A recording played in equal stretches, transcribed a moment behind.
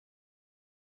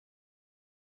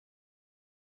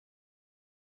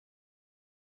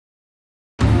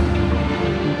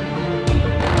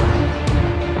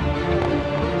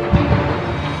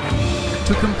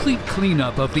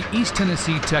cleanup of the East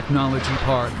Tennessee Technology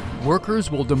Park, workers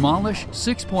will demolish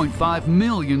 6.5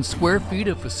 million square feet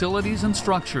of facilities and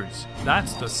structures.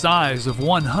 That's the size of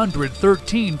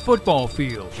 113 football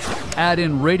fields. Add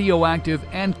in radioactive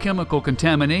and chemical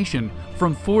contamination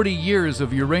from 40 years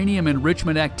of uranium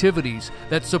enrichment activities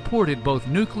that supported both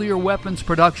nuclear weapons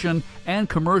production and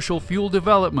commercial fuel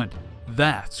development.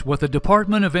 That's what the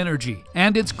Department of Energy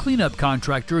and its cleanup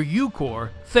contractor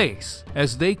UCOR face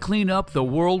as they clean up the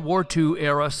World War II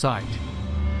era site.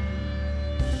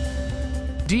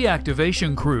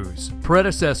 Deactivation crews,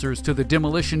 predecessors to the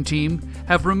demolition team,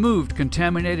 have removed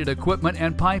contaminated equipment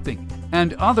and piping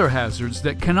and other hazards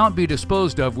that cannot be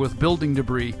disposed of with building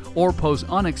debris or pose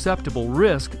unacceptable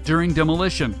risk during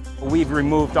demolition. We've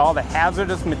removed all the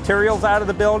hazardous materials out of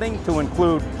the building to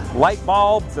include light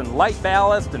bulbs and light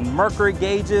ballast and mercury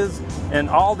gauges and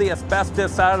all the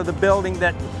asbestos out of the building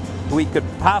that we could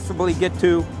possibly get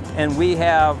to, and we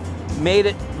have made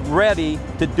it ready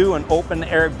to do an open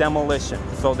air demolition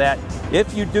so that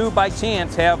if you do by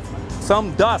chance have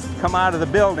some dust come out of the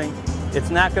building, it's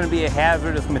not going to be a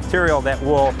hazardous material that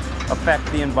will affect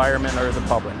the environment or the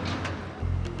public.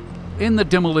 In the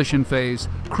demolition phase,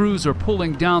 crews are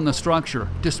pulling down the structure,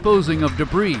 disposing of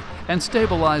debris, and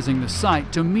stabilizing the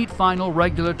site to meet final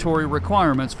regulatory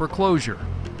requirements for closure.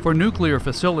 For nuclear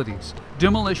facilities,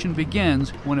 demolition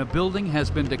begins when a building has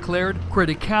been declared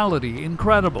criticality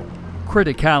incredible.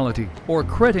 Criticality, or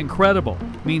crit incredible,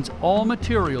 means all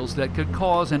materials that could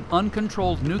cause an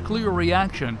uncontrolled nuclear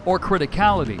reaction or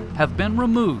criticality have been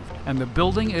removed and the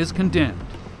building is condemned.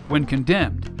 When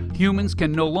condemned, humans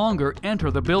can no longer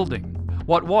enter the building.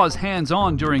 What was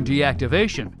hands-on during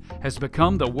deactivation has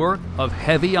become the work of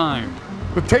heavy iron.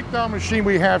 The takedown machine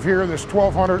we have here, this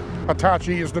 1200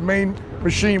 Hitachi, is the main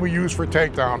machine we use for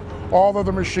takedown. All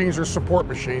other machines are support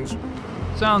machines.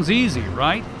 Sounds easy,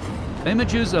 right?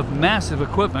 Images of massive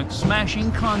equipment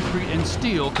smashing concrete and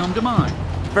steel come to mind.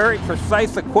 Very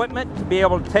precise equipment to be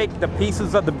able to take the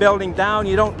pieces of the building down.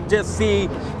 You don't just see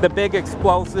the big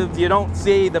explosives, you don't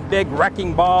see the big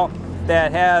wrecking ball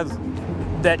that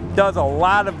does a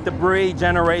lot of debris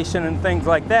generation and things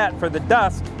like that for the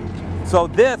dust. So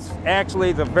this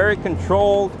actually is a very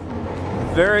controlled,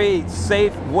 very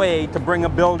safe way to bring a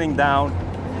building down,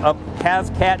 a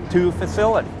Cat 2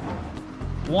 facility.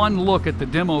 One look at the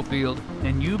demo field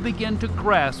and you begin to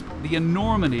grasp the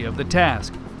enormity of the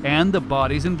task and the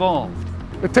bodies involved.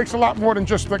 It takes a lot more than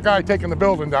just the guy taking the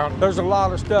building down. There's a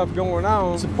lot of stuff going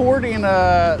on. Supporting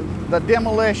the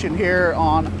demolition here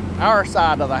on our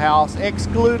side of the house,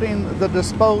 excluding the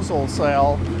disposal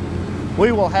cell,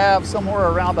 we will have somewhere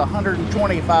around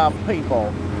 125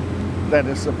 people that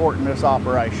is supporting this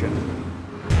operation.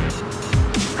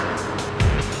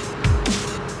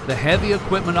 The heavy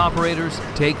equipment operators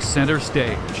take center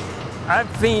stage.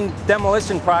 I've seen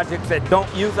demolition projects that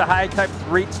don't use a high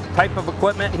reach type of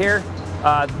equipment here.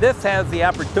 This has the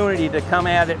opportunity to come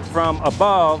at it from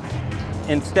above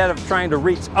instead of trying to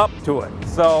reach up to it.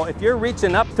 So if you're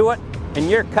reaching up to it and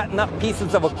you're cutting up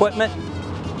pieces of equipment,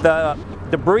 the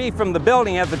debris from the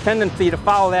building has a tendency to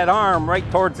follow that arm right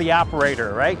towards the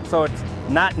operator, right? So it's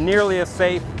not nearly as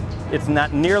safe, it's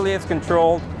not nearly as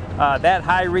controlled. That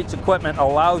high reach equipment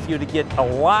allows you to get a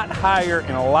lot higher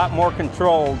and a lot more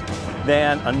controlled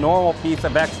than a normal piece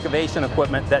of excavation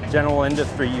equipment that general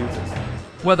industry uses.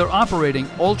 Whether operating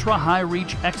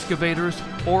ultra-high-reach excavators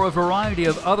or a variety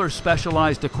of other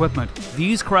specialized equipment,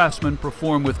 these craftsmen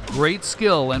perform with great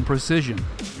skill and precision.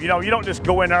 You know, you don't just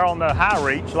go in there on the high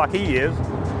reach like he is.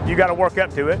 You got to work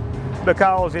up to it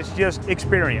because it's just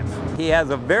experience. He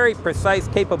has a very precise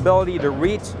capability to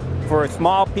reach for a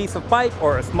small piece of pipe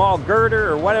or a small girder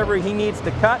or whatever he needs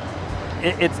to cut.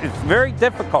 It's very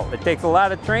difficult. It takes a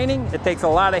lot of training. It takes a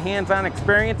lot of hands-on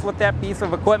experience with that piece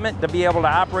of equipment to be able to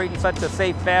operate in such a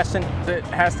safe fashion. It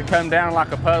has to come down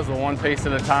like a puzzle, one piece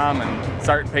at a time, and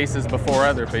certain pieces before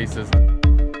other pieces.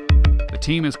 The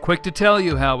team is quick to tell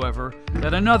you, however,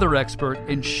 that another expert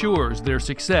ensures their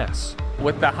success.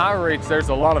 With the high reach, there's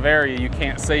a lot of area you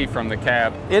can't see from the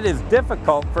cab. It is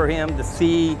difficult for him to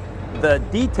see the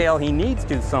detail he needs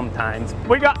to sometimes.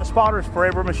 We got the spotters for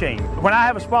every machine. When I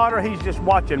have a spotter, he's just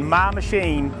watching my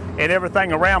machine and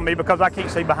everything around me because I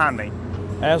can't see behind me.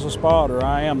 As a spotter,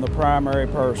 I am the primary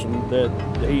person that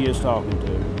he is talking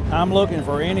to. I'm looking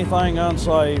for anything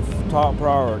unsafe, top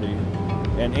priority,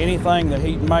 and anything that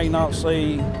he may not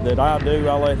see that I do,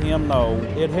 I let him know.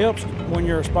 It helps when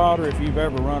you're a spotter if you've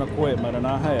ever run equipment, and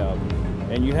I have.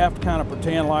 And you have to kind of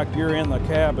pretend like you're in the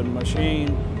cabin machine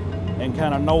and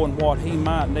kind of knowing what he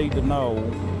might need to know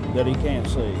that he can't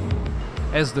see.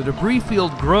 As the debris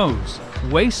field grows,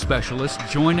 waste specialists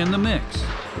join in the mix.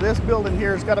 This building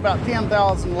here has got about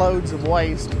 10,000 loads of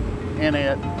waste in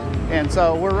it. And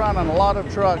so we're running a lot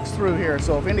of trucks through here.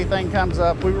 So if anything comes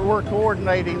up, we're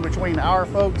coordinating between our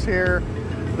folks here,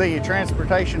 the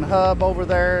transportation hub over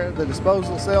there, the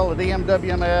disposal cell, the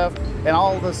DMWMF, and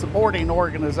all the supporting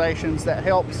organizations that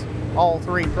helps all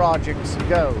three projects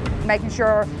go. Making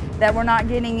sure that we're not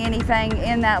getting anything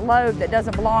in that load that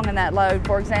doesn't belong in that load.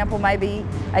 For example, maybe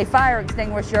a fire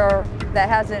extinguisher that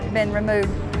hasn't been removed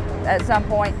at some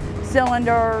point,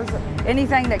 cylinders,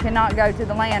 anything that cannot go to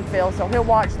the landfill. So he'll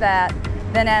watch that.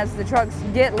 Then as the trucks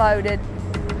get loaded,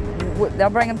 they'll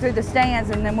bring them through the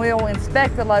stands, and then we'll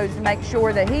inspect the loads to make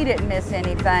sure that he didn't miss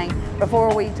anything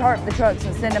before we tarp the trucks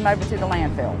and send them over to the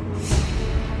landfill.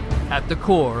 At the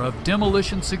core of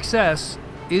demolition success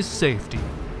is safety.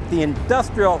 The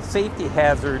industrial safety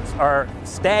hazards are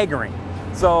staggering.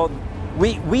 So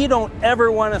we don't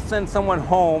ever want to send someone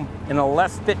home in a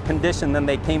less fit condition than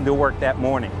they came to work that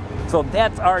morning. So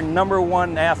that's our number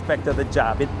one aspect of the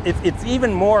job. It's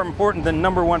even more important than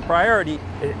number one priority.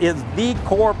 It is the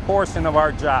core portion of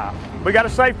our job. We got a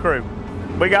safe crew.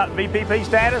 We got VPP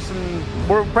status, and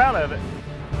we're proud of it.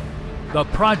 The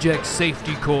Project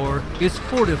Safety Corps is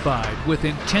fortified with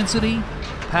intensity,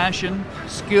 passion,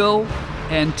 skill,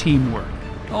 and teamwork.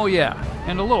 Oh yeah,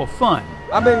 and a little fun.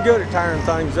 I've been good at tearing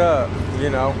things up, you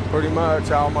know, pretty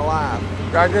much all my life.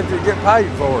 I get to get paid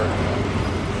for it.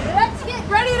 Let's get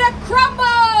ready to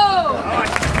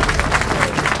crumble!